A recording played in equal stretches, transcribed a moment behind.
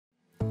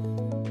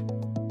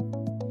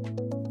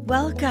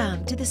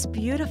Welcome to this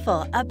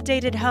beautiful,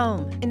 updated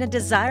home in a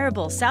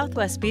desirable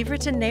Southwest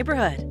Beaverton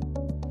neighborhood.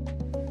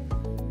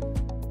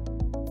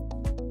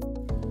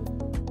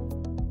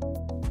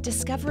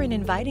 Discover an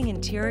inviting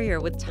interior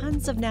with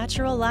tons of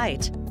natural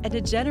light and a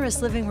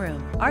generous living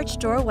room, arched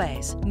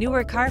doorways,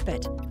 newer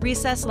carpet,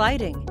 recessed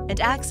lighting, and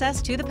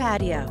access to the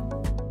patio.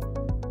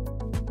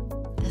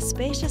 The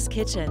spacious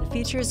kitchen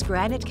features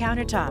granite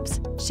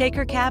countertops,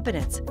 shaker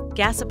cabinets,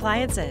 gas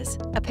appliances,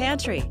 a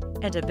pantry,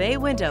 and a bay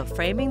window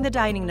framing the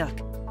dining nook,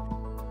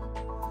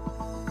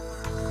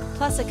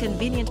 plus a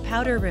convenient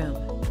powder room.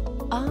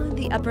 On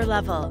the upper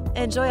level,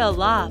 enjoy a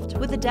loft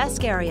with a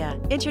desk area,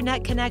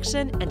 internet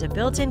connection, and a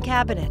built-in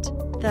cabinet.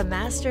 The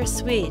master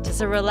suite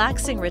is a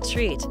relaxing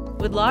retreat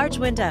with large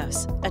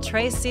windows, a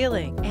tray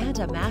ceiling, and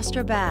a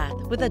master bath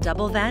with a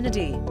double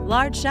vanity,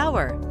 large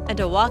shower,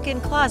 and a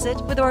walk-in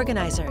closet with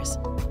organizers.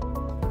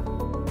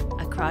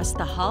 Across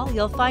the hall,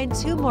 you'll find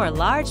two more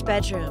large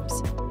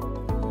bedrooms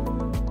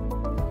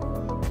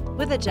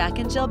with a Jack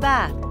and Jill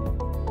bath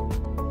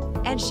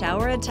and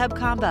shower and tub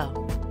combo,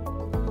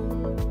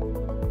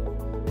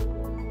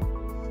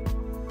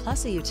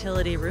 plus a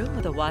utility room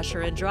with a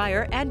washer and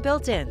dryer and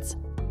built-ins.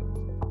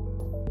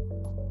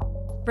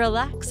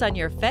 Relax on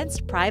your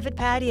fenced private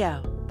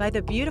patio by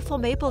the beautiful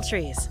maple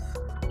trees.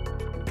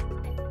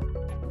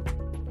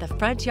 The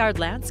front yard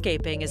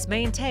landscaping is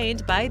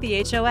maintained by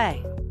the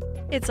HOA.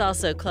 It's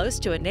also close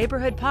to a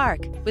neighborhood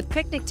park with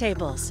picnic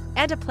tables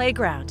and a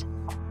playground.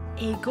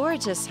 A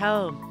gorgeous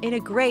home in a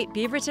great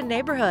Beaverton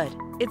neighborhood.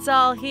 It's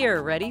all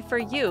here ready for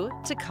you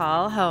to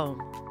call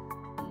home.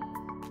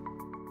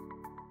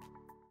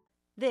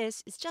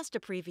 This is just a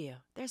preview.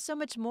 There's so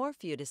much more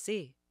for you to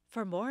see.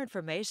 For more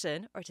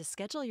information or to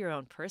schedule your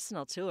own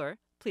personal tour,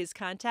 please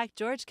contact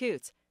George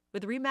Coutts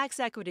with RE/MAX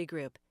Equity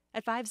Group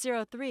at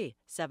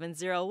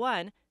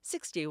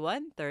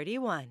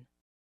 503-701-6131.